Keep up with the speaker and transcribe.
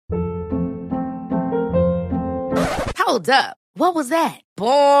Hold up. What was that?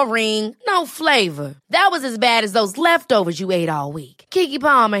 Boring. No flavor. That was as bad as those leftovers you ate all week. Keke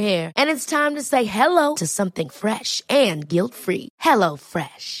Palmer here. And it's time to say hello to something fresh and guilt-free. Hello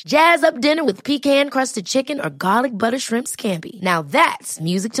Fresh. Jazz up dinner with pecan-crusted chicken or garlic butter shrimp scampi. Now that's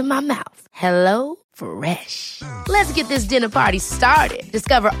music to my mouth. Hello Fresh. Let's get this dinner party started.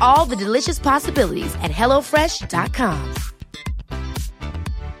 Discover all the delicious possibilities at hellofresh.com.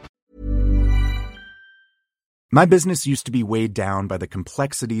 My business used to be weighed down by the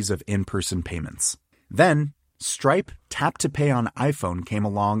complexities of in-person payments. Then, Stripe Tap to Pay on iPhone came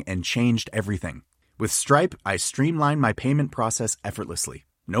along and changed everything. With Stripe, I streamlined my payment process effortlessly.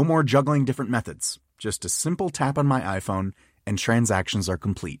 No more juggling different methods. Just a simple tap on my iPhone and transactions are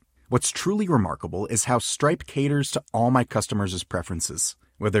complete. What's truly remarkable is how Stripe caters to all my customers' preferences.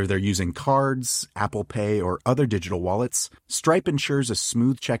 Whether they're using cards, Apple Pay, or other digital wallets, Stripe ensures a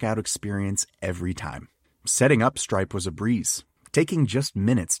smooth checkout experience every time. Setting up Stripe was a breeze, taking just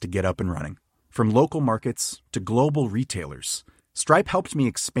minutes to get up and running. From local markets to global retailers, Stripe helped me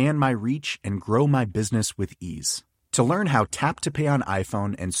expand my reach and grow my business with ease. To learn how Tap to Pay on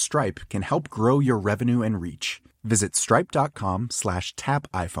iPhone and Stripe can help grow your revenue and reach, visit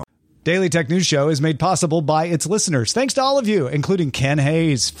stripe.com/tapiphone. Daily Tech News Show is made possible by its listeners. Thanks to all of you, including Ken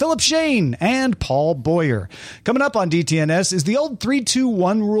Hayes, Philip Shane, and Paul Boyer. Coming up on DTNS, is the old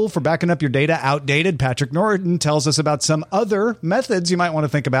 3-2-1 rule for backing up your data outdated? Patrick Norton tells us about some other methods you might want to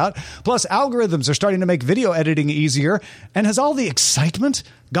think about. Plus, algorithms are starting to make video editing easier. And has all the excitement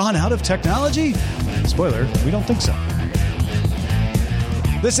gone out of technology? Spoiler, we don't think so.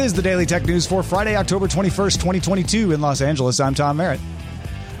 This is the Daily Tech News for Friday, October 21st, 2022 in Los Angeles. I'm Tom Merritt.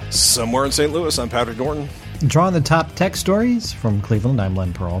 Somewhere in St. Louis, I'm Patrick Norton. Drawing the top tech stories from Cleveland, I'm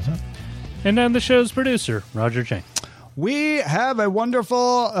Len Peralta. And I'm the show's producer, Roger Chang. We have a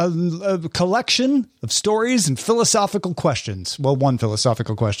wonderful collection of stories and philosophical questions. Well, one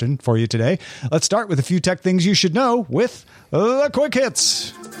philosophical question for you today. Let's start with a few tech things you should know with the Quick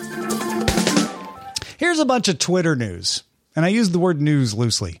Hits. Here's a bunch of Twitter news, and I use the word news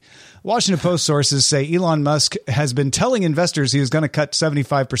loosely. Washington Post sources say Elon Musk has been telling investors he was going to cut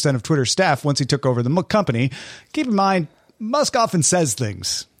 75% of Twitter staff once he took over the company. Keep in mind, Musk often says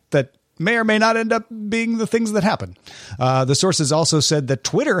things that may or may not end up being the things that happen. The sources also said that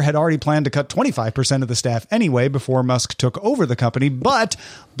Twitter had already planned to cut 25% of the staff anyway before Musk took over the company, but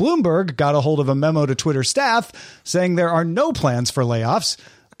Bloomberg got a hold of a memo to Twitter staff saying there are no plans for layoffs,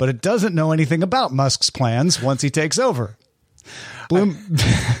 but it doesn't know anything about Musk's plans once he takes over. I'm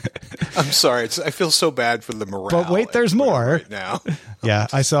sorry. I feel so bad for the morale. But wait, there's more right now. Yeah,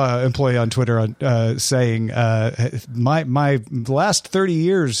 I saw an employee on Twitter saying my last 30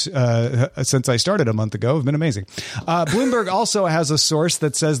 years since I started a month ago have been amazing. Bloomberg also has a source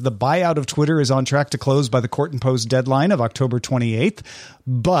that says the buyout of Twitter is on track to close by the court-imposed deadline of October 28th.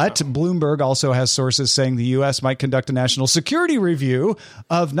 But Bloomberg also has sources saying the U.S. might conduct a national security review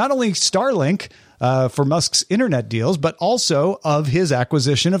of not only Starlink, for Musk's internet deals, but also of his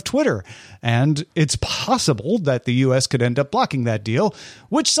acquisition of Twitter. And it's possible that the U.S. could end up blocking that deal,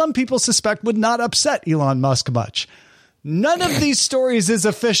 which some people suspect would not upset Elon Musk much. None of these stories is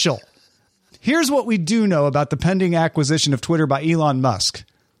official. Here's what we do know about the pending acquisition of Twitter by Elon Musk.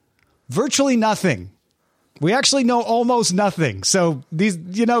 Virtually nothing. We actually know almost nothing. So these,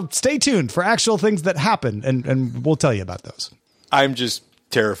 stay tuned for actual things that happen, and we'll tell you about those. I'm just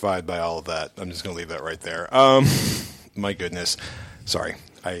terrified by all of that. I'm just going to leave that right there. My goodness. Sorry.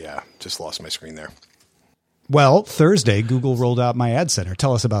 I just lost my screen there. Well, Thursday, Google rolled out My Ad Center.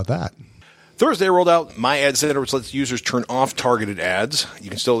 Tell us about that. Thursday rolled out My Ad Center, which lets users turn off targeted ads. You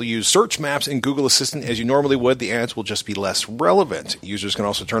can still use Search, Maps, and Google Assistant as you normally would. The ads will just be less relevant. Users can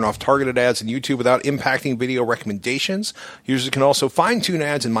also turn off targeted ads in YouTube without impacting video recommendations. Users can also fine-tune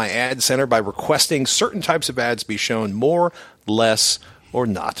ads in My Ad Center by requesting certain types of ads be shown more, less, or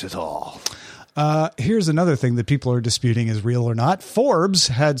not at all. Here's another thing that people are disputing is real or not. Forbes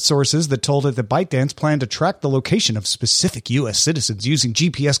had sources that told it that ByteDance planned to track the location of specific U.S. citizens using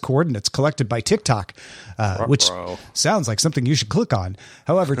GPS coordinates collected by TikTok, which sounds like something you should click on.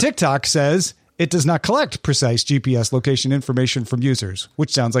 However, TikTok says it does not collect precise GPS location information from users,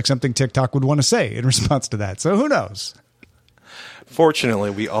 which sounds like something TikTok would want to say in response to that. So who knows? Fortunately,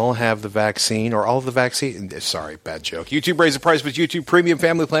 we all have the vaccine, or all of the vaccine. Sorry, bad joke. YouTube raised the price of its YouTube Premium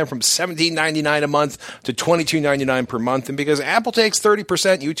Family Plan from $17.99 a month to $22.99 per month. And because Apple takes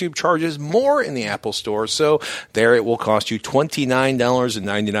 30%, YouTube charges more in the Apple Store. So there it will cost you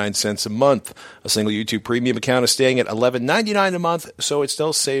 $29.99 a month. A single YouTube Premium account is staying at $11.99 a month, so it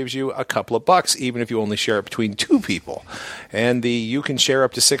still saves you a couple of bucks, even if you only share it between two people. And you can share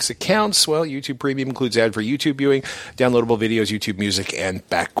up to 6 accounts. Well, YouTube Premium includes ad-free YouTube viewing, downloadable videos, YouTube music, and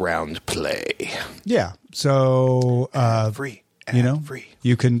background play. Yeah. So Free. Free.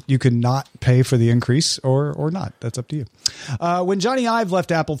 You can not pay for the increase or not. That's up to you. When Johnny Ive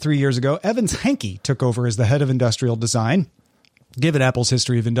left Apple 3 years ago, Evans Hankey took over as the head of industrial design. Given Apple's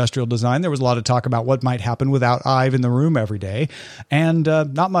history of industrial design, there was a lot of talk about what might happen without Ive in the room every day. And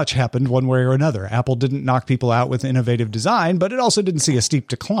not much happened one way or another. Apple didn't knock people out with innovative design, but it also didn't see a steep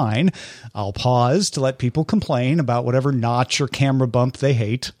decline. I'll pause to let people complain about whatever notch or camera bump they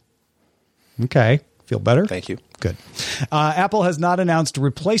hate. Okay. Feel better? Thank you. Good. Apple has not announced a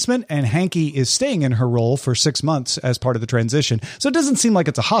replacement, and Hankey is staying in her role for 6 months as part of the transition. So it doesn't seem like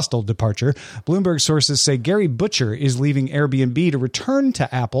it's a hostile departure. Bloomberg sources say Gary Butcher is leaving Airbnb to return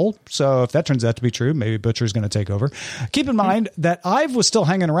to Apple. So if that turns out to be true, maybe Butcher's going to take over. Keep in mind that Ive was still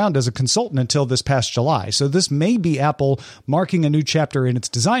hanging around as a consultant until this past July. So this may be Apple marking a new chapter in its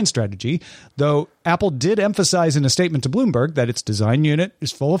design strategy, though Apple did emphasize in a statement to Bloomberg that its design unit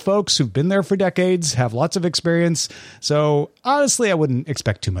is full of folks who've been there for decades, have lots of experience. So honestly, I wouldn't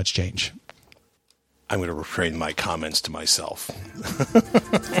expect too much change. I'm going to refrain my comments to myself.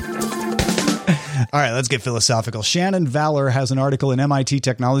 All right, let's get philosophical. Shannon Valor has an article in MIT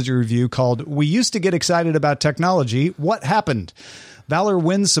Technology Review called "We Used to Get Excited About Technology. What Happened?" Valor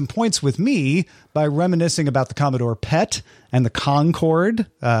wins some points with me by reminiscing about the Commodore PET and the Concorde,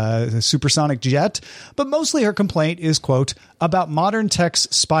 the supersonic jet. But mostly her complaint is, quote, about modern tech's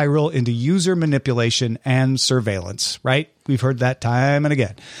spiral into user manipulation and surveillance, right? We've heard that time and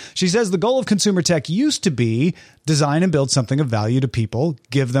again. She says the goal of consumer tech used to be design and build something of value to people,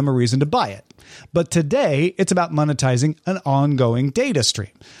 give them a reason to buy it. But today, it's about monetizing an ongoing data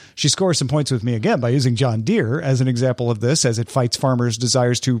stream. She scores some points with me again by using John Deere as an example of this, as it fights farmers'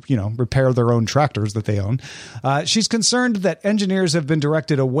 desires to, repair their own tractors that they own. She's concerned that engineers have been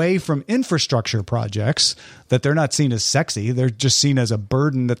directed away from infrastructure projects, that they're not seen as sexy. They're just seen as a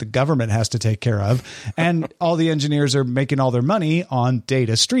burden that the government has to take care of. And all the engineers are making all their money on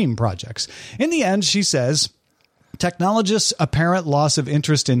data stream projects. In the end, she says, technologists' apparent loss of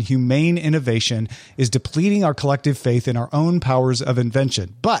interest in humane innovation is depleting our collective faith in our own powers of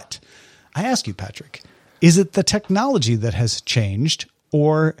invention. But I ask you, Patrick, is it the technology that has changed,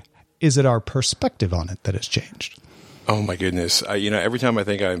 or is it our perspective on it that has changed? Oh my goodness! Every time I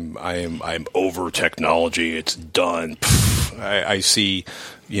think I'm over technology, it's done. I see,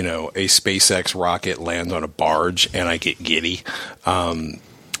 a SpaceX rocket land on a barge, and I get giddy.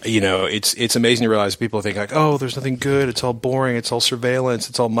 It's amazing to realize people think like, oh, there's nothing good. It's all boring. It's all surveillance.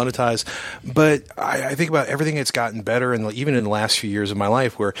 It's all monetized. But I think about everything that's gotten better. And even in the last few years of my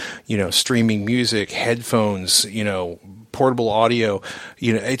life where, streaming music, headphones, portable audio,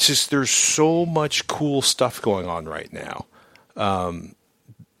 it's just, there's so much cool stuff going on right now.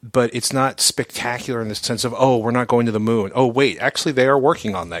 But it's not spectacular in the sense of, oh, we're not going to the moon. Oh, wait, actually they are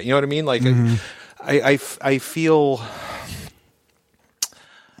working on that. You know what I mean? Like, I feel...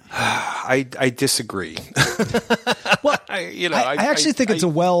 I disagree. Well, I actually think it's a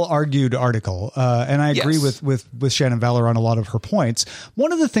well-argued article, and I agree with Shannon Valor on a lot of her points.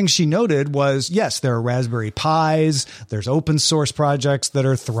 One of the things she noted was, yes, there are Raspberry Pis, there's open source projects that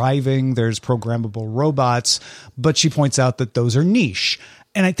are thriving, there's programmable robots, but she points out that those are niche.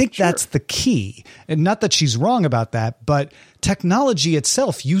 And I think that's the key. And not that she's wrong about that, but technology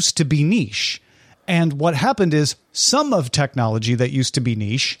itself used to be niche. And what happened is some of technology that used to be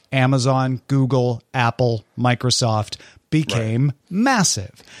niche, Amazon, Google, Apple, Microsoft, became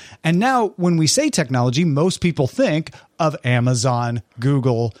massive. And now when we say technology, most people think of Amazon,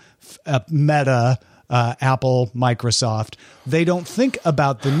 Google, Meta, Apple, Microsoft. They don't think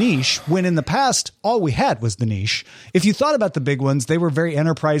about the niche when in the past, all we had was the niche. If you thought about the big ones, they were very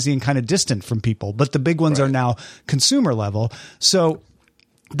enterprising and kind of distant from people. But the big ones are now consumer level. So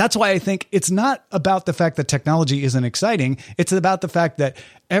that's why I think it's not about the fact that technology isn't exciting. It's about the fact that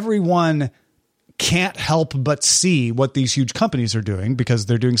everyone can't help but see what these huge companies are doing because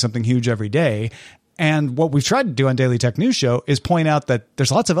they're doing something huge every day. And what we've tried to do on Daily Tech News Show is point out that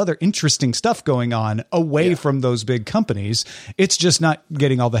there's lots of other interesting stuff going on away from those big companies. It's just not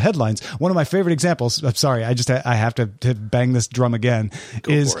getting all the headlines. One of my favorite examples, I'm sorry, I have to bang this drum again,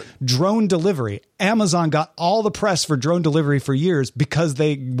 is drone delivery. Amazon got all the press for drone delivery for years because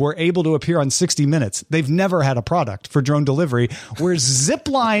they were able to appear on 60 Minutes. They've never had a product for drone delivery, whereas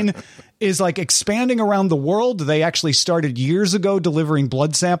Zipline is like expanding around the world. They actually started years ago delivering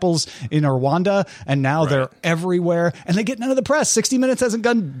blood samples in Rwanda, and now they're everywhere, and they get none of the press. 60 Minutes hasn't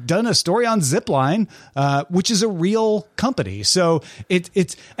done a story on Zipline, which is a real company. So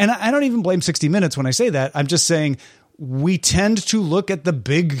it's, and I don't even blame 60 Minutes when I say that. I'm just saying we tend to look at the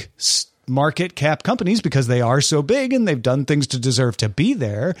big market cap companies because they are so big and they've done things to deserve to be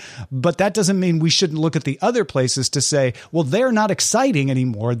there. But that doesn't mean we shouldn't look at the other places to say, well, they're not exciting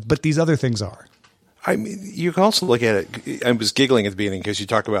anymore, but these other things are. I mean, you can also look at it. I was giggling at the beginning because you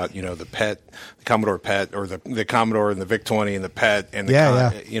talk about, the PET, the Commodore PET, or the Commodore and the VIC-20 and the PET and the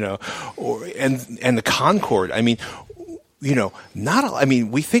and the Concorde. I mean,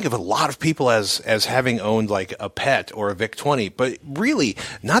 we think of a lot of people as having owned like a PET or a VIC-20, but really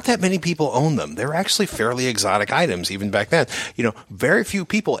not that many people own them. They're actually fairly exotic items even back then. Very few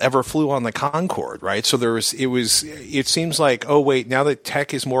people ever flew on the Concorde, right? So it seems like, oh wait, now that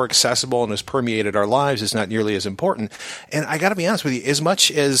tech is more accessible and has permeated our lives, it's not nearly as important. And I got to be honest with you, as much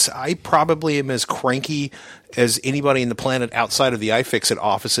as I probably am as cranky as anybody in the planet outside of the iFixit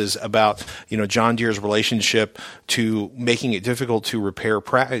offices about, John Deere's relationship to making it difficult to repair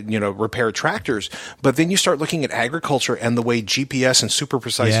tractors. But then you start looking at agriculture and the way GPS and super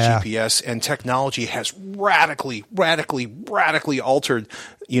precise GPS and technology has radically altered,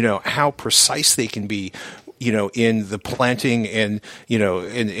 how precise they can be, in the planting and,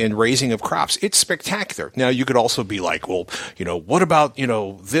 in raising of crops. It's spectacular. Now, you could also be like, well, what about,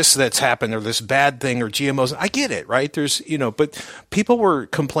 this that's happened or this bad thing or GMOs? I get it, right? There's, but people were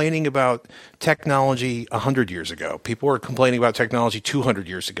complaining about technology 100 years ago. People were complaining about technology 200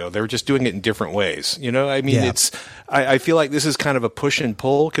 years ago. They were just doing it in different ways. I feel like this is kind of a push and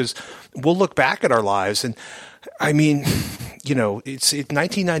pull because we'll look back at our lives and, it's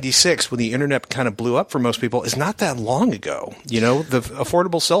 1996 when the internet kind of blew up for most people is not that long ago. The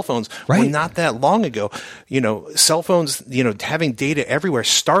affordable cell phones were not that long ago. Cell phones, having data everywhere.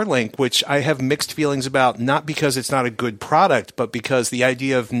 Starlink, which I have mixed feelings about, not because it's not a good product, but because the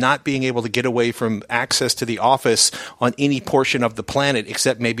idea of not being able to get away from access to the office on any portion of the planet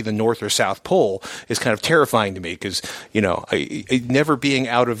except maybe the North or South Pole is kind of terrifying to me because, never being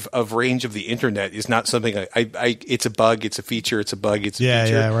out of range of the internet is not something it's a bug, it's a feature, it's a bug, it's a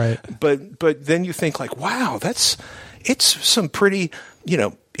feature. Yeah, right. But then you think like, wow, it's some pretty,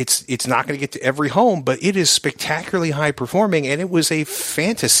 it's not going to get to every home, but it is spectacularly high performing, and it was a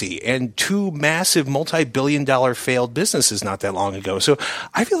fantasy and two massive multi-billion-dollar failed businesses not that long ago. So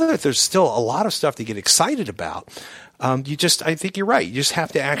I feel like there's still a lot of stuff to get excited about. I think you're right. You just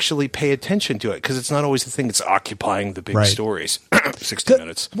have to actually pay attention to it because it's not always the thing that's occupying the big stories. 60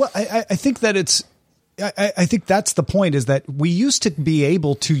 Minutes. Well, I think that I think that's the point, is that we used to be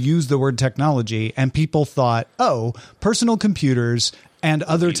able to use the word technology and people thought, oh, personal computers and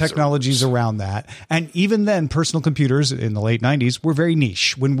other technologies around that. And even then, personal computers in the late 90s were very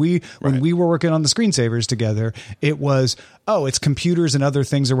niche. When we were working on the screensavers together, it was, oh, it's computers and other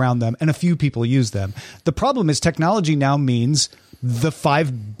things around them, and a few people use them. The problem is technology now means the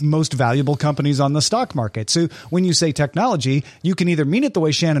 5 most valuable companies on the stock market. So when you say technology, you can either mean it the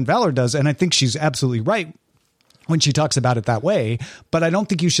way Shannon Valor does, and I think she's absolutely right when she talks about it that way, but I don't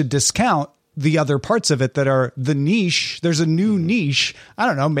think you should discount the other parts of it that are the niche. There's a new niche. I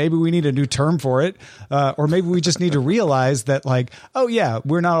don't know. Maybe we need a new term for it. Or maybe we just need to realize that, like, oh yeah,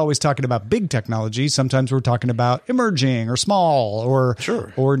 we're not always talking about big technology. Sometimes we're talking about emerging or small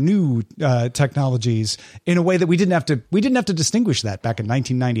or new technologies in a way that we didn't have to distinguish that back in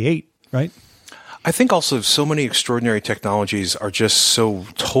 1998. Right. I think also so many extraordinary technologies are just so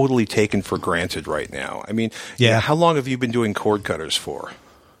totally taken for granted right now. I mean, how long have you been doing cord cutters for?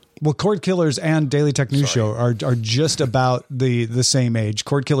 Well, Cord Killers and Daily Tech News Show are just about the same age.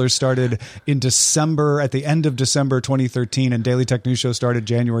 Cord Killers started in December, at the end of December 2013, and Daily Tech News Show started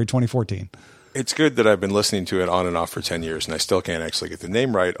January 2014. It's good that I've been listening to it on and off for 10 years, and I still can't actually get the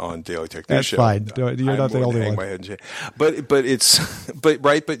name right on Daily Tech News Show. That's fine. You're not the only one. But you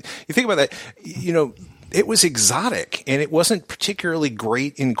think about that, it was exotic, and it wasn't particularly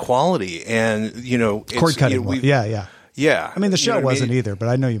great in quality, and cord cutting. Yeah. Yeah. I mean, the show wasn't either, but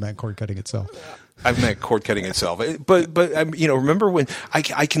I know you meant cord cutting itself. I meant cord cutting itself. But remember when I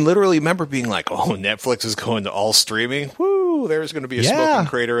can literally remember being like, oh, Netflix is going to all streaming. Woo, there's going to be a smoking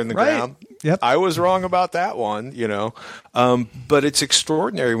crater in the ground. Yep. I was wrong about that one, But it's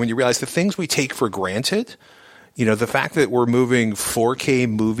extraordinary when you realize the things we take for granted, the fact that we're moving 4K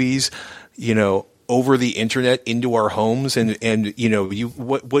movies, over the internet into our homes and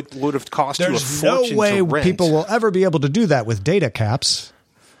what would have cost you a fortune no way to rent. People will ever be able to do that with data caps.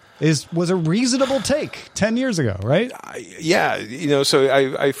 Was a reasonable take 10 years ago, right? So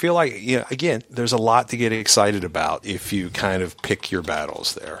I feel like, again, there's a lot to get excited about if you kind of pick your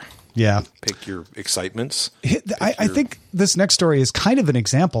battles there. Yeah. Pick your excitements. I think this next story is kind of an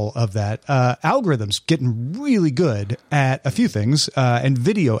example of that. Algorithms getting really good at a few things, and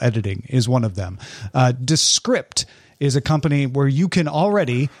video editing is one of them. Descript is a company where you can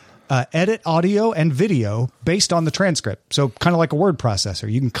already edit audio and video based on the transcript. So kind of like a word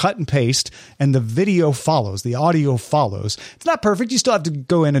processor. You can cut and paste, and the video follows. The audio follows. It's not perfect. You still have to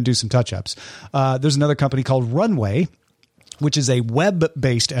go in and do some touch-ups. There's another company called Runway, which is a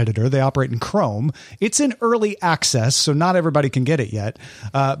web-based editor. They operate in Chrome. It's in early access, so not everybody can get it yet,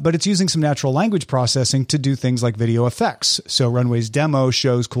 but it's using some natural language processing to do things like video effects. So Runway's demo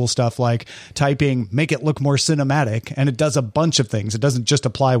shows cool stuff like typing, make it look more cinematic, and it does a bunch of things. It doesn't just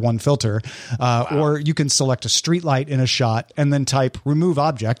apply one filter, or you can select a street light in a shot and then type remove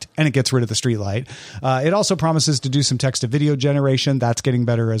object, and it gets rid of the street light. It also promises to do some text-to-video generation. That's getting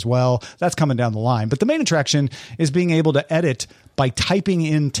better as well. That's coming down the line. But the main attraction is being able to edit by typing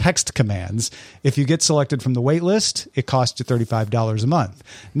in text commands. If you get selected from the wait list, it costs you $35 a month.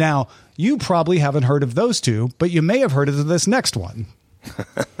 Now, you probably haven't heard of those two, but you may have heard of this next one.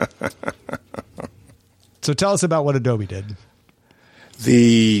 So tell us about what Adobe did.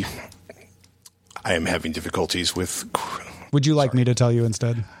 I am having difficulties with... Would you like me to tell you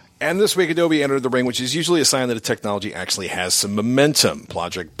instead? And this week, Adobe entered the ring, which is usually a sign that a technology actually has some momentum.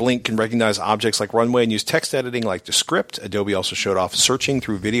 Project Blink can recognize objects like Runway and use text editing like Descript. Adobe also showed off searching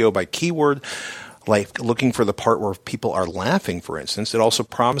through video by keyword, like looking for the part where people are laughing, for instance. It also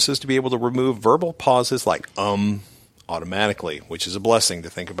promises to be able to remove verbal pauses like automatically, which is a blessing to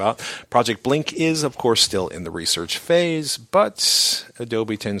think about. Project Blink is, of course, still in the research phase, but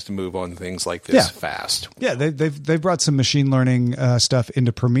Adobe tends to move on things like this fast. Yeah, they've brought some machine learning stuff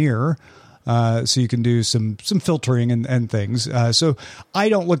into Premiere, so you can do some filtering and things. So I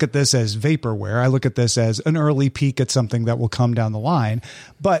don't look at this as vaporware. I look at this as an early peek at something that will come down the line.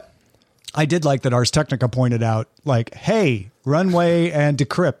 But I did like that Ars Technica pointed out, like, hey, Runway and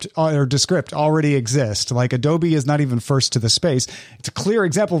Descript already exist. Like, Adobe is not even first to the space. It's a clear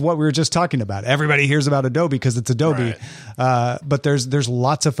example of what we were just talking about. Everybody hears about Adobe because it's Adobe. Right. But there's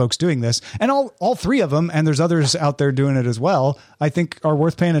lots of folks doing this. And all three of them, and there's others out there doing it as well, I think are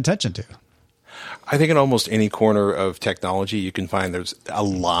worth paying attention to. I think in almost any corner of technology, you can find there's a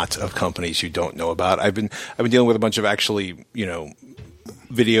lot of companies you don't know about. I've been dealing with a bunch of actually,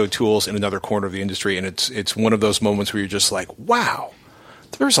 video tools in another corner of the industry, and it's one of those moments where you're just like, wow,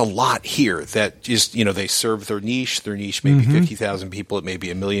 there's a lot here that just, they serve their niche. Their niche may be 50,000 people, it may be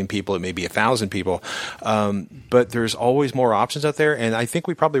 1 million people, it may be 1,000 people, but there's always more options out there, and I think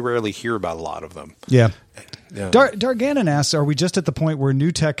we probably rarely hear about a lot of them. Yeah. Darganon asks, are we just at the point where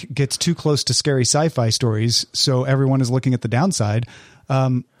new tech gets too close to scary sci-fi stories, so everyone is looking at the downside?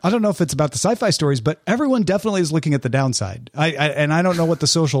 I don't know if it's about the sci-fi stories, but everyone definitely is looking at the downside. I don't know what the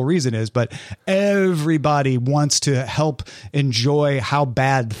social reason is, but everybody wants to help enjoy how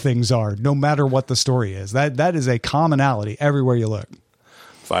bad things are, no matter what the story is. That is a commonality everywhere you look.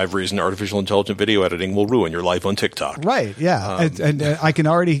 5 reasons artificial intelligent video editing will ruin your life on TikTok. Right, yeah. And I can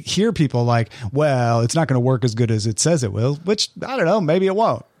already hear people like, well, it's not going to work as good as it says it will, which, I don't know, maybe it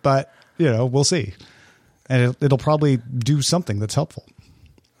won't. But, we'll see. And it'll probably do something that's helpful.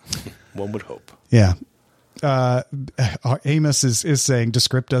 One would hope. Yeah. Amos is saying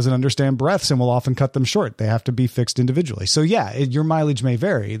Descript doesn't understand breaths and will often cut them short. They have to be fixed individually. So yeah, your mileage may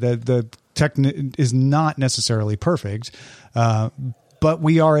vary. The tech is not necessarily perfect, but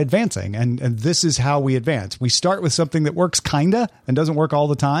we are advancing, and this is how we advance. We start with something that works kinda and doesn't work all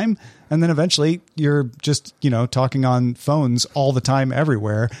the time, and then eventually you're just talking on phones all the time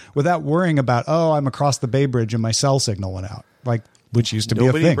everywhere without worrying about, I'm across the Bay Bridge and my cell signal went out, which used to be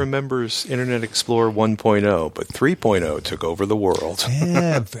a thing. Nobody remembers Internet Explorer 1.0, but 3.0 took over the world.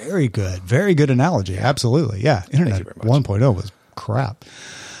 Yeah, very good. Very good analogy. Absolutely. Yeah, Internet 1.0 was crap.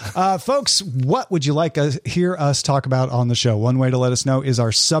 Folks, what would you like to hear us talk about on the show? One way to let us know is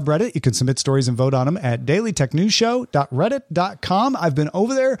our subreddit. You can submit stories and vote on them at dailytechnewsshow.reddit.com. I've been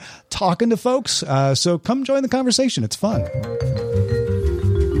over there talking to folks, so come join the conversation. It's fun.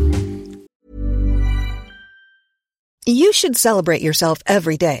 You should celebrate yourself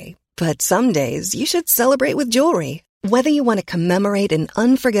every day, but some days you should celebrate with jewelry. Whether you want to commemorate an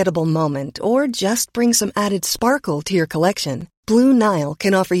unforgettable moment or just bring some added sparkle to your collection, Blue Nile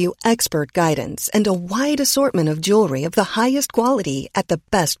can offer you expert guidance and a wide assortment of jewelry of the highest quality at the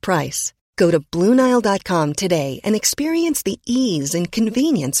best price. Go to BlueNile.com today and experience the ease and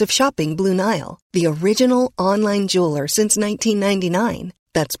convenience of shopping Blue Nile, the original online jeweler since 1999.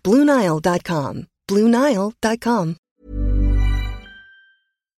 That's BlueNile.com. BlueNile.com.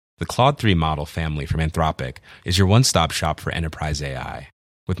 The Claude 3 model family from Anthropic is your one-stop shop for enterprise AI.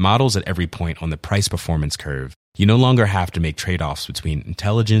 With models at every point on the price-performance curve, you no longer have to make trade-offs between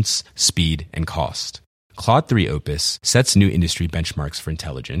intelligence, speed, and cost. Claude 3 Opus sets new industry benchmarks for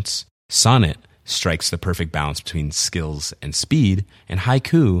intelligence. Sonnet strikes the perfect balance between skills and speed, and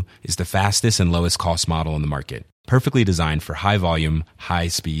Haiku is the fastest and lowest cost model in the market, perfectly designed for high-volume,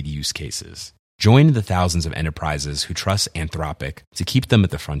 high-speed use cases. Join the thousands of enterprises who trust Anthropic to keep them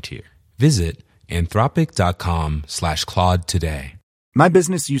at the frontier. Visit anthropic.com/Claude today. My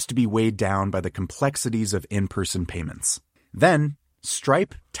business used to be weighed down by the complexities of in-person payments. Then,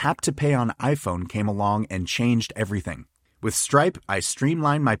 Stripe Tap to Pay on iPhone came along and changed everything. With Stripe, I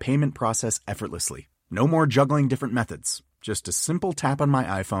streamlined my payment process effortlessly. No more juggling different methods. Just a simple tap on my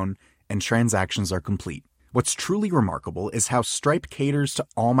iPhone and transactions are complete. What's truly remarkable is how Stripe caters to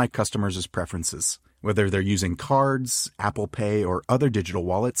all my customers' preferences. Whether they're using cards, Apple Pay, or other digital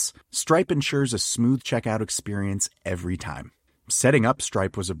wallets, Stripe ensures a smooth checkout experience every time. Setting up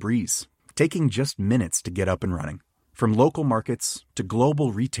Stripe was a breeze, taking just minutes to get up and running. From local markets to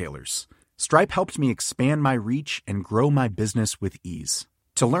global retailers, Stripe helped me expand my reach and grow my business with ease.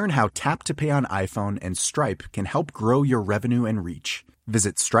 To learn how Tap to Pay on iPhone and Stripe can help grow your revenue and reach,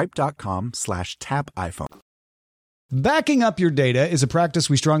 visit stripe.com/tapiphone. Backing up your data is a practice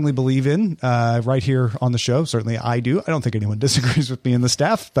we strongly believe in right here on the show. Certainly I do. I don't think anyone disagrees with me in the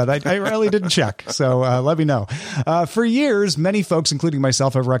staff, but I really didn't check. So let me know. For years, many folks, including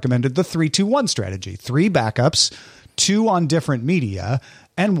myself, have recommended the 3-2-1 strategy. 3 backups, 2 on different media,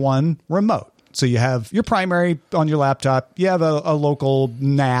 and 1 remote. So you have your primary on your laptop, you have a local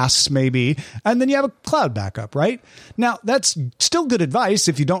NAS maybe, and then you have a cloud backup, right? Now, that's still good advice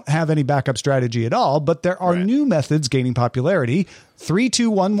if you don't have any backup strategy at all, but there are new methods gaining popularity,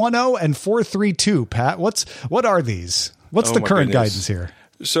 3-2-1-1-0 and 4-3-2. Pat, what are these? What's the current guidance here?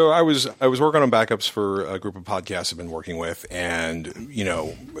 So I was working on backups for a group of podcasts I've been working with, and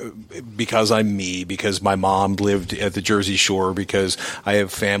because I'm me, because my mom lived at the Jersey Shore, because I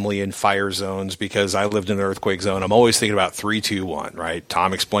have family in fire zones, because I lived in an earthquake zone, I'm always thinking about 3-2-1. Right?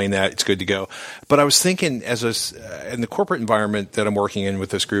 Tom explained that it's good to go, but I was thinking in the corporate environment that I'm working in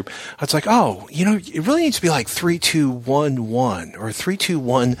with this group, it's like, it really needs to be like 3-2-1-1 or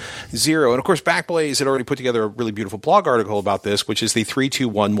 3-2-1-0, and of course Backblaze had already put together a really beautiful blog article about this, which is the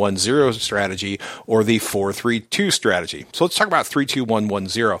 3-2-1-1-0 strategy or the 4-3-2 strategy. So let's talk about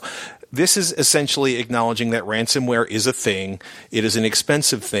 3-2-1-1-0. This is essentially acknowledging that ransomware is a thing. It is an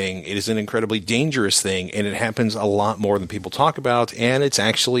expensive thing. It is an incredibly dangerous thing, and it happens a lot more than people talk about, and it's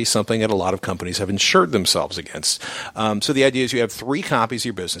actually something that a lot of companies have insured themselves against. So the idea is you have 3 copies of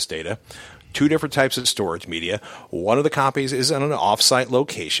your business data, 2 different types of storage media. One of the copies is on an offsite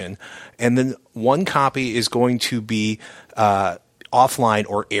location, and then 1 copy is going to be offline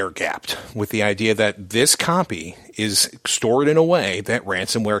or air-gapped, with the idea that this copy is stored in a way that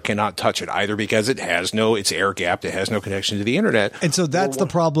ransomware cannot touch it, either because it's air-gapped, it has no connection to the internet. And so that's the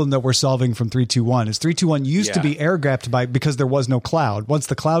problem that we're solving from 3-2-1 is 3-2-1 used to be air-gapped because there was no cloud. Once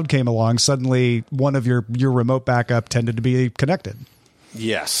the cloud came along, suddenly one of your remote backup tended to be connected.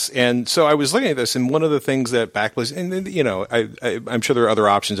 Yes. And so I was looking at this, and one of the things that Backblaze, and I'm sure there are other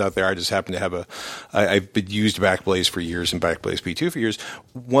options out there. I just happen to have I've used Backblaze for years and Backblaze B2 for years.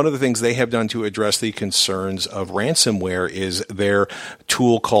 One of the things they have done to address the concerns of ransomware is their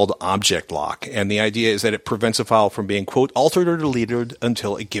tool called Object Lock. And the idea is that it prevents a file from being, quote, altered or deleted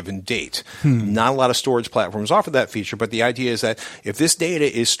until a given date. Not a lot of storage platforms offer that feature, but the idea is that if this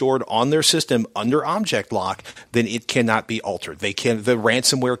data is stored on their system under Object Lock, then it cannot be altered. The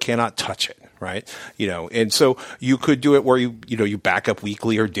ransomware cannot touch it, right? And so you could do it where you back up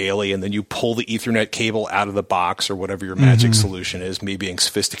weekly or daily, and then you pull the Ethernet cable out of the box or whatever your magic solution is. Me being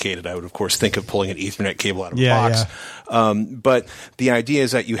sophisticated, I would of course think of pulling an Ethernet cable out of a box. But the idea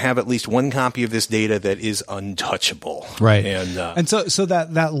is that you have at least 1 copy of this data that is untouchable, right? And so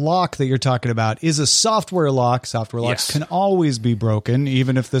that lock that you're talking about is a software lock. Software locks can always be broken,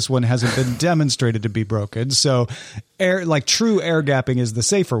 even if this one hasn't been demonstrated to be broken. So true air gapping is the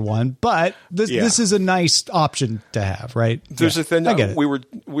safer one, but This is a nice option to have, right? There's a thing. I get it. We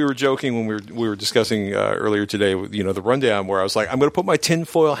were joking when we were discussing earlier today, the rundown, where I was like, I'm going to put my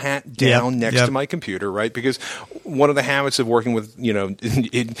tinfoil hat down next to my computer, right? Because one of the habits of working with,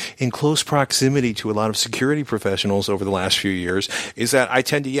 in close proximity to a lot of security professionals over the last few years is that I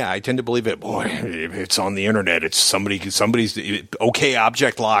tend to believe it. Boy, it's on the internet. It's somebody's okay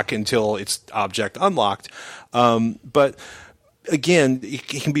object lock until it's object unlocked. But again, it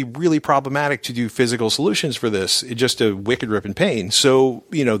can be really problematic to do physical solutions for this. It's just a wicked rip and pain. So,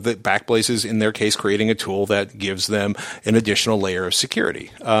 the Backblaze is, in their case, creating a tool that gives them an additional layer of security.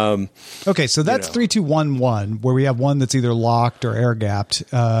 Okay, so that's 3211, where we have one that's either locked or air-gapped.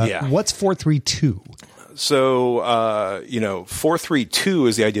 What's 432? So, 432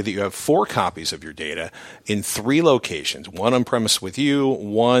 is the idea that you have 4 copies of your data in 3 locations, one on premise with you,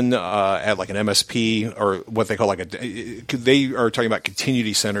 one at like an MSP, or what they call they are talking about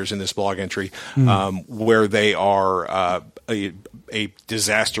continuity centers in this blog entry, where they are a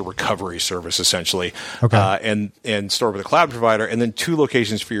disaster recovery service, essentially, and stored with a cloud provider, and then 2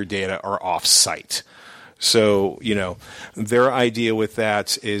 locations for your data are off-site. So, their idea with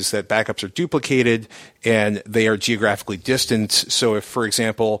that is that backups are duplicated and they are geographically distant. So if, for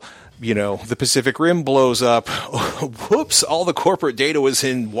example, the Pacific Rim blows up, whoops, all the corporate data was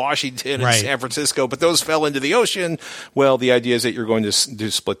in Washington and San Francisco, but those fell into the ocean. Well, the idea is that you're going to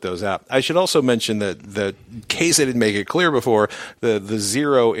split those out. I should also mention that the case I didn't make it clear before, the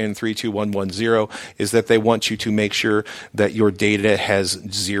 0 in 32110 is that they want you to make sure that your data has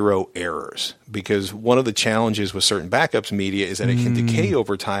 0 errors. Because one of the challenges with certain backups media is that it can decay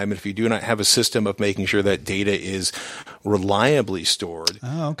over time. And if you do not have a system of making sure that data is reliably stored.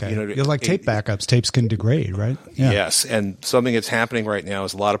 Oh, okay. You're like tape backups. Tapes can degrade, right? Yeah. Yes. And something that's happening right now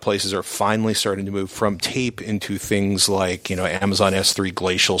is a lot of places are finally starting to move from tape into things like, Amazon S3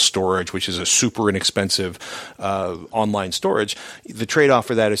 glacial storage, which is a super inexpensive online storage. The trade-off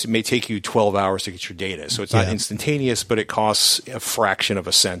for that is it may take you 12 hours to get your data. So it's not instantaneous, but it costs a fraction of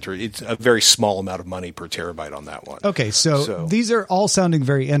a cent, or it's a very small amount of money per terabyte on that one. Okay, so these are all sounding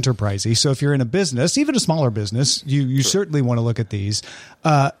very enterprisey. So if you're in a business, even a smaller business, you certainly want to look at these.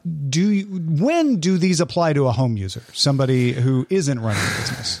 When do these apply to a home user, somebody who isn't running a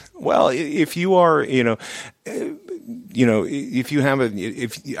business? Well, if you are, if you have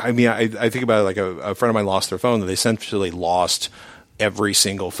I think about it like a friend of mine lost their phone. They essentially lost every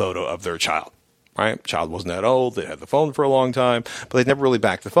single photo of their child. Right? Child wasn't that old. They had the phone for a long time, but they'd never really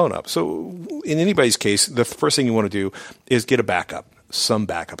backed the phone up. So in anybody's case, the first thing you want to do is get a backup, a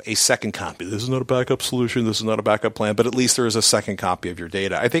second copy. This is not a backup solution. This is not a backup plan, but at least there is a second copy of your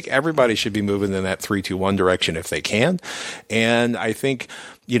data. I think everybody should be moving in that 3-2-1 direction if they can. And I think,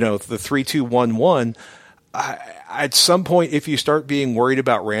 the 3-2-1-1, at some point, if you start being worried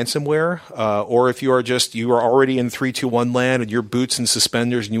about ransomware, or if you are already in 3-2-1 land and you're boots and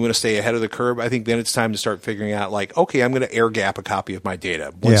suspenders and you want to stay ahead of the curve, I think then it's time to start figuring out okay, I'm going to air gap a copy of my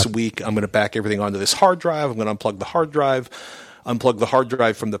data. Once a week, I'm going to back everything onto this hard drive. I'm going to unplug the hard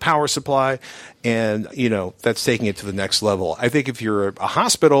drive from the power supply, and that's taking it to the next level. I think if you're a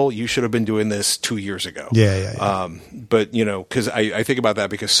hospital, you should have been doing this 2 years ago. Yeah. But because I think about that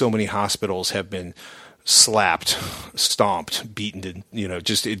because so many hospitals have been slapped, stomped, beaten.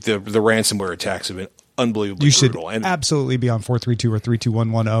 Just the ransomware attacks have been unbelievably brutal. You should absolutely be on 432 or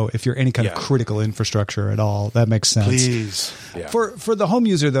 32110 if you're any kind of critical infrastructure at all. That makes sense. Please. Yeah. For the home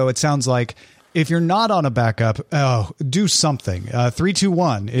user, though, it sounds like if you're not on a backup, do something.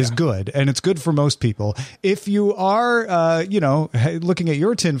 3-2-1 is good, and it's good for most people. If you are, looking at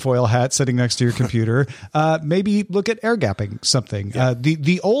your tinfoil hat sitting next to your computer, maybe look at air gapping something. Yeah.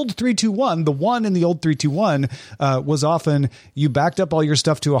 The old 3-2-1, the one in the old 3-2-1 was often you backed up all your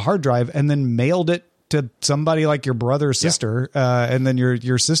stuff to a hard drive and then mailed it to somebody like your brother or sister, and then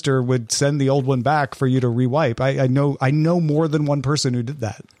your sister would send the old one back for you to rewipe. I know more than one person who did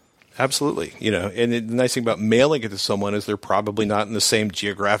that. Absolutely. And the nice thing about mailing it to someone is they're probably not in the same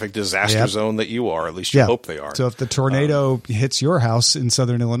geographic disaster zone that you are. At least you hope they are. So if the tornado hits your house in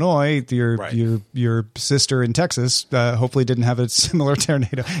Southern Illinois, your sister in Texas hopefully didn't have a similar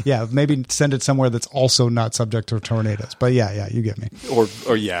tornado. Yeah, maybe send it somewhere that's also not subject to tornadoes. But yeah, you get me.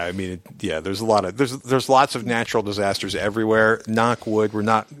 There's lots of natural disasters everywhere. Knock wood, we're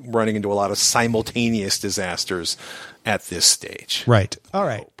not running into a lot of simultaneous disasters at this stage. Right. All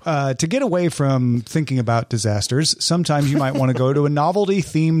right. To get away from thinking about disasters, sometimes you might want to go to a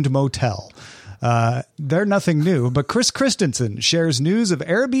novelty-themed motel. They're nothing new, but Chris Christensen shares news of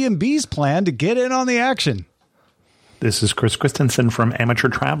Airbnb's plan to get in on the action. This is Chris Christensen from Amateur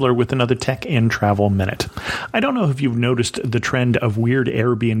Traveler with another Tech and Travel Minute. I don't know if you've noticed the trend of weird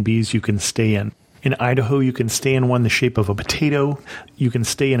Airbnbs you can stay in. In Idaho, you can stay in one the shape of a potato. You can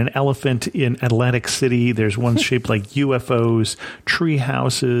stay in an elephant in Atlantic City. There's one shaped like UFOs, tree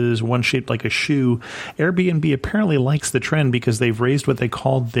houses, one shaped like a shoe. Airbnb apparently likes the trend because they've raised what they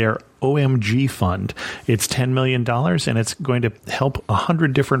called their OMG fund. It's $10 million, and it's going to help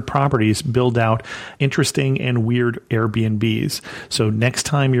 100 different properties build out interesting and weird Airbnbs. So next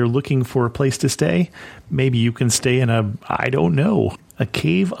time you're looking for a place to stay, maybe you can stay in a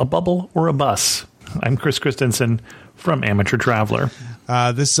cave, a bubble, or a bus. I'm Chris Christensen from Amateur Traveler.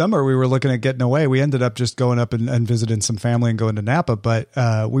 This summer, we were looking at getting away. We ended up just going up and visiting some family and going to Napa. But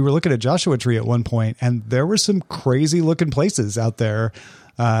we were looking at Joshua Tree at one point, and there were some crazy looking places out there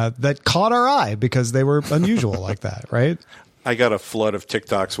that caught our eye because they were unusual like that, right? I got a flood of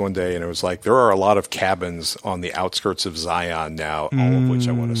TikToks one day, and it was like, there are a lot of cabins on the outskirts of Zion now, all of which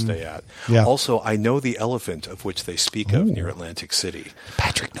I want to stay at. Yeah. Also, I know the elephant of which they speak of near Atlantic City.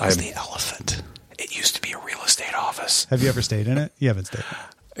 Patrick knows the elephant. It used to be a real estate office. Have you ever stayed in it? You haven't stayed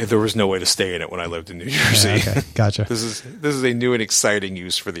in it. There was no way to stay in it when I lived in New Jersey. Yeah, okay. Gotcha. This is a new and exciting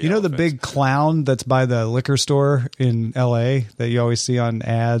use for the You know elephant. the big clown that's by the liquor store in L.A. that you always see on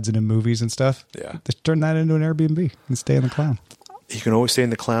ads and in movies and stuff? Yeah. They turn that into an Airbnb and stay in the clown. You can always stay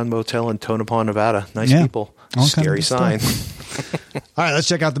in the Clown Motel in Tonopah, Nevada. Nice Yeah. people. All Scary kinds of sign. All right, let's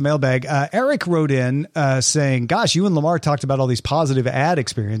check out the mailbag. Eric wrote in saying, gosh, you and Lamar talked about all these positive ad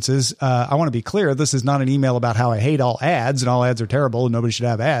experiences. I want to be clear. This is not an email about how I hate all ads and all ads are terrible and nobody should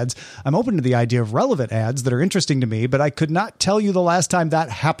have ads. I'm open to the idea of relevant ads that are interesting to me, but I could not tell you the last time that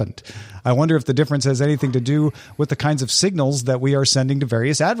happened. I wonder if the difference has anything to do with the kinds of signals that we are sending to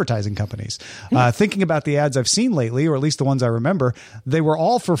various advertising companies. Thinking about the ads I've seen lately, or at least the ones I remember, they were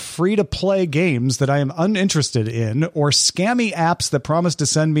all for free-to-play games that I am uninterested in, or scammy apps that promise to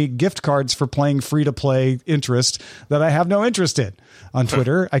send me gift cards for playing free-to-play interest that I have no interest in. On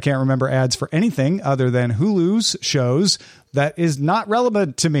Twitter, I can't remember ads for anything other than Hulu's shows that is not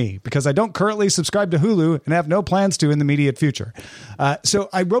relevant to me because I don't currently subscribe to Hulu and have no plans to in the immediate future. So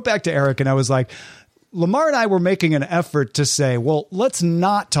I wrote back to Eric and I was like, Lamar and I were making an effort to say, well, let's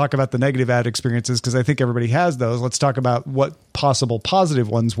not talk about the negative ad experiences because I think everybody has those. Let's talk about what possible positive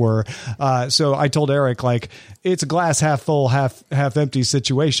ones were. So I told Eric, like, it's a glass half full, half empty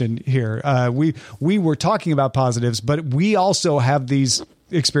situation here. We were talking about positives, but we also have these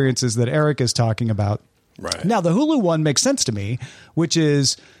experiences that Eric is talking about. Right. Now, the Hulu one makes sense to me, which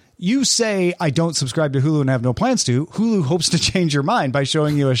is you say, I don't subscribe to Hulu and have no plans to. Hulu hopes to change your mind by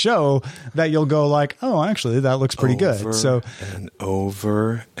showing you a show that you'll go like, oh, actually, that looks pretty good. So and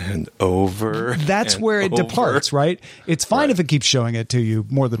over and over. That's and where it over. departs, right? It's fine if it keeps showing it to you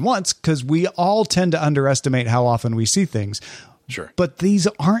more than once because we all tend to underestimate how often we see things. Sure. But these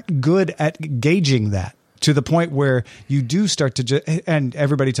aren't good at gauging that. To the point where you do start to, and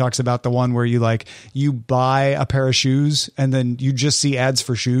everybody talks about the one where you buy a pair of shoes and then you just see ads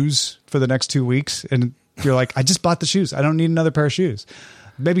for shoes for the next 2 weeks. And you're like, I just bought the shoes. I don't need another pair of shoes.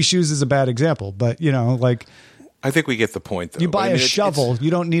 Maybe shoes is a bad example, but I think we get the point though. You buy a shovel. You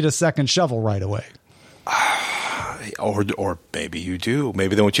don't need a second shovel right away. Or maybe you do.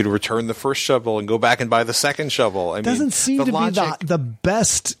 Maybe they want you to return the first shovel and go back and buy the second shovel. Doesn't seem to be the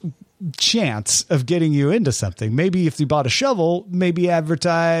best chance of getting you into something. Maybe if you bought a shovel, maybe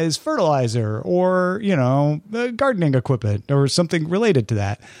advertise fertilizer or, gardening equipment or something related to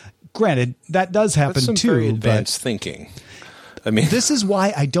that. Granted, that does happen That's some too. Very advanced thinking. I mean, this is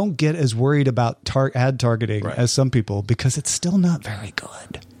why I don't get as worried about ad targeting as some people because it's still not very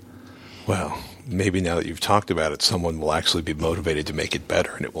good. Well, maybe now that you've talked about it, someone will actually be motivated to make it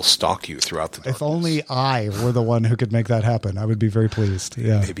better and it will stalk you throughout the darkness. If only I were the one who could make that happen, I would be very pleased.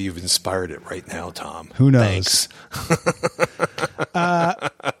 Yeah. Maybe you've inspired it right now, Tom. Who knows? Thanks.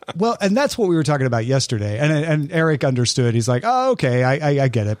 Well, and that's what we were talking about yesterday. And Eric understood. He's like, oh, okay, I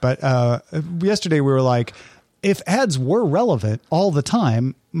get it. But yesterday we were like, if ads were relevant all the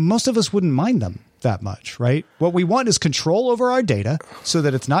time, most of us wouldn't mind them that much, right? What we want is control over our data so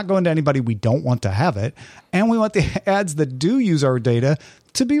that it's not going to anybody we don't want to have it. And we want the ads that do use our data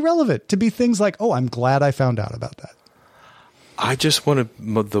to be relevant, to be things like, oh, I'm glad I found out about that. I just want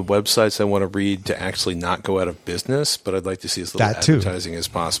the websites I want to read to actually not go out of business, but I'd like to see as little advertising as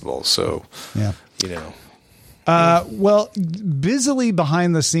possible. So, yeah. Well, busily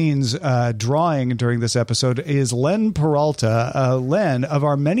behind the scenes drawing during this episode is Len Peralta. Len, of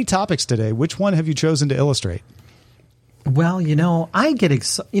our many topics today, which one have you chosen to illustrate? Well,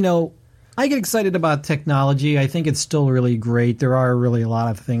 I I get excited about technology. I think it's still really great. There are really a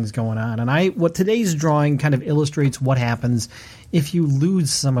lot of things going on. And what today's drawing kind of illustrates what happens if you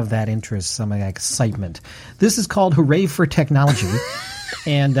lose some of that interest, some of that excitement. This is called Hooray for Technology.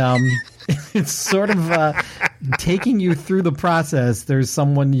 And it's sort of taking you through the process. There's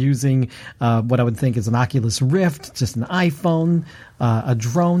someone using what I would think is an Oculus Rift, just an iPhone, a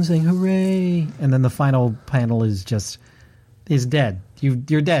drone saying hooray. And then the final panel is dead.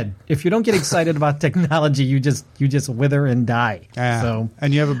 You're dead. If you don't get excited about technology, you just wither and die.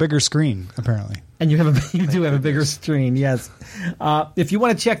 And you have a bigger screen, apparently. And you do have a bigger screen, yes. If you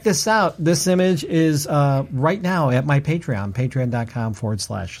want to check this out, this image is right now at my Patreon,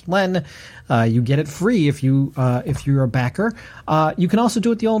 patreon.com/Len. You get it free if you're a backer. You can also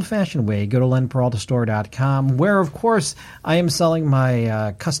do it the old-fashioned way. Go to lenperaltastore.com, where, of course, I am selling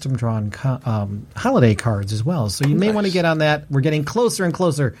my custom-drawn holiday cards as well. So you may want to get on that. We're getting closer and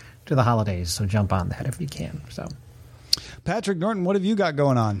closer to the holidays, so jump on that if you can. So, Patrick Norton, what have you got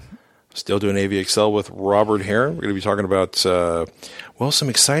going on? Still doing AVXL with Robert Heron. We're going to be talking about, some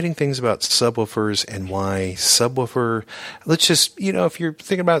exciting things about subwoofers and why subwoofer. Let's just, if you're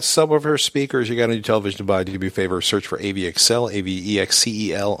thinking about subwoofer speakers, you got a new television to buy, do me a favor, search for AVXL,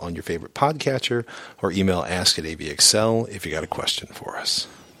 AVEXCEL on your favorite podcatcher, or email ask@AVXL if you got a question for us.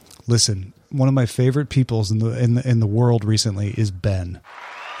 Listen, one of my favorite peoples in the world recently is Ben.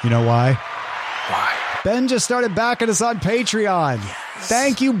 You know why? Why? Ben just started backing us on Patreon. Yes.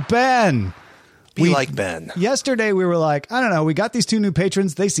 Thank you, Ben. Be like Ben. Yesterday we were like, I don't know, we got these 2 new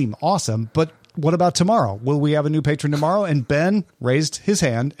patrons. They seem awesome, but what about tomorrow? Will we have a new patron tomorrow? And Ben raised his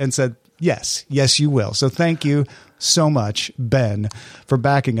hand and said, yes, you will. So thank you so much, Ben, for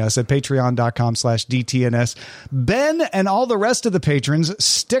backing us at patreon.com/DTNS. Ben and all the rest of the patrons,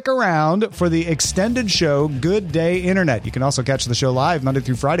 stick around for the extended show, Good Day Internet. You can also catch the show live Monday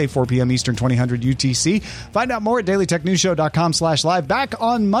through Friday, 4 p.m. Eastern, 2000 UTC. Find out more at dailytechnewsshow.com/live. Back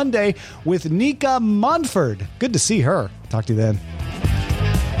on Monday with Nika Monford. Good to see her. Talk to you then.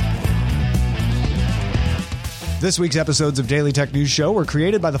 This week's episodes of Daily Tech News Show were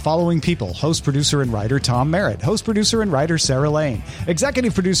created by the following people. Host, producer, and writer Tom Merritt. Host, producer, and writer Sarah Lane.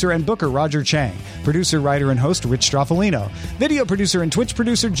 Executive producer and booker Roger Chang. Producer, writer, and host Rich Straffolino. Video producer and Twitch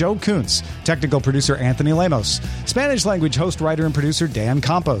producer Joe Kuntz. Technical producer Anthony Lemos. Spanish language host, writer, and producer Dan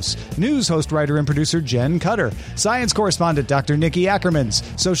Campos. News host, writer, and producer Jen Cutter. Science correspondent Dr. Nikki Ackermans.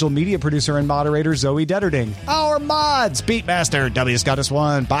 Social media producer and moderator Zoe Detterding. Our mods, Beatmaster, W.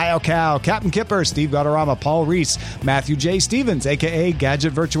 Scottus1, BioCow, Captain Kipper, Steve Gauderama, Paul Reese, Matthew J. Stevens, a.k.a.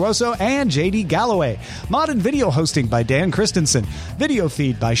 Gadget Virtuoso, and J.D. Galloway. Mod and video hosting by Dan Christensen. Video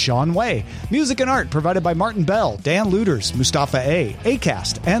feed by Sean Way. Music and art provided by Martin Bell, Dan Luders, Mustafa A.,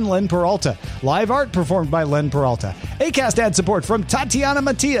 Acast, and Len Peralta. Live art performed by Len Peralta. Acast ad support from Tatiana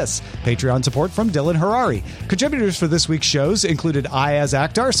Matias. Patreon support from Dylan Harari. Contributors for this week's shows included Ayaz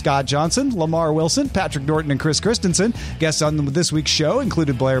Akhtar, Scott Johnson, Lamar Wilson, Patrick Norton, and Chris Christensen. Guests on this week's show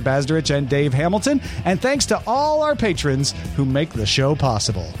included Blair Bazdarich and Dave Hamilton. And thanks to all our patrons who make the show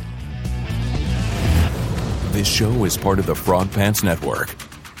possible. This show is part of the Frog Pants Network.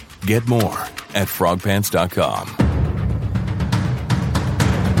 Get more at frogpants.com.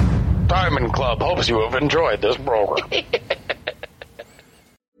 Diamond Club hopes you have enjoyed this program.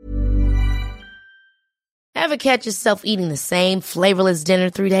 Ever catch yourself eating the same flavorless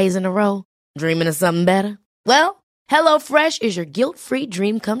dinner 3 days in a row? Dreaming of something better? Well, HelloFresh is your guilt-free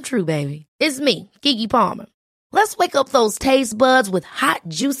dream come true, baby. It's me, Keke Palmer. Let's wake up those taste buds with hot,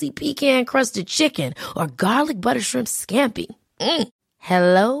 juicy pecan-crusted chicken or garlic butter shrimp scampi.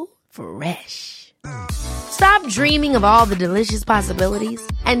 Hello Fresh. Stop dreaming of all the delicious possibilities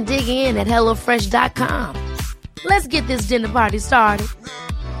and dig in at HelloFresh.com. Let's get this dinner party started.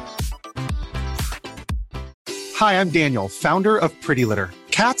 Hi, I'm Daniel, founder of Pretty Litter.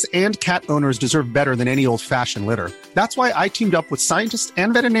 Cats and cat owners deserve better than any old-fashioned litter. That's why I teamed up with scientists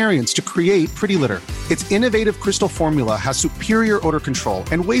and veterinarians to create Pretty Litter. Its innovative crystal formula has superior odor control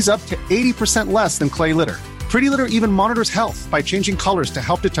and weighs up to 80% less than clay litter. Pretty Litter even monitors health by changing colors to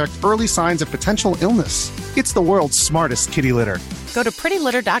help detect early signs of potential illness. It's the world's smartest kitty litter. Go to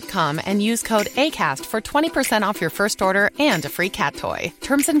prettylitter.com and use code ACAST for 20% off your first order and a free cat toy.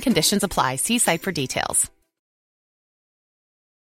 Terms and conditions apply. See site for details.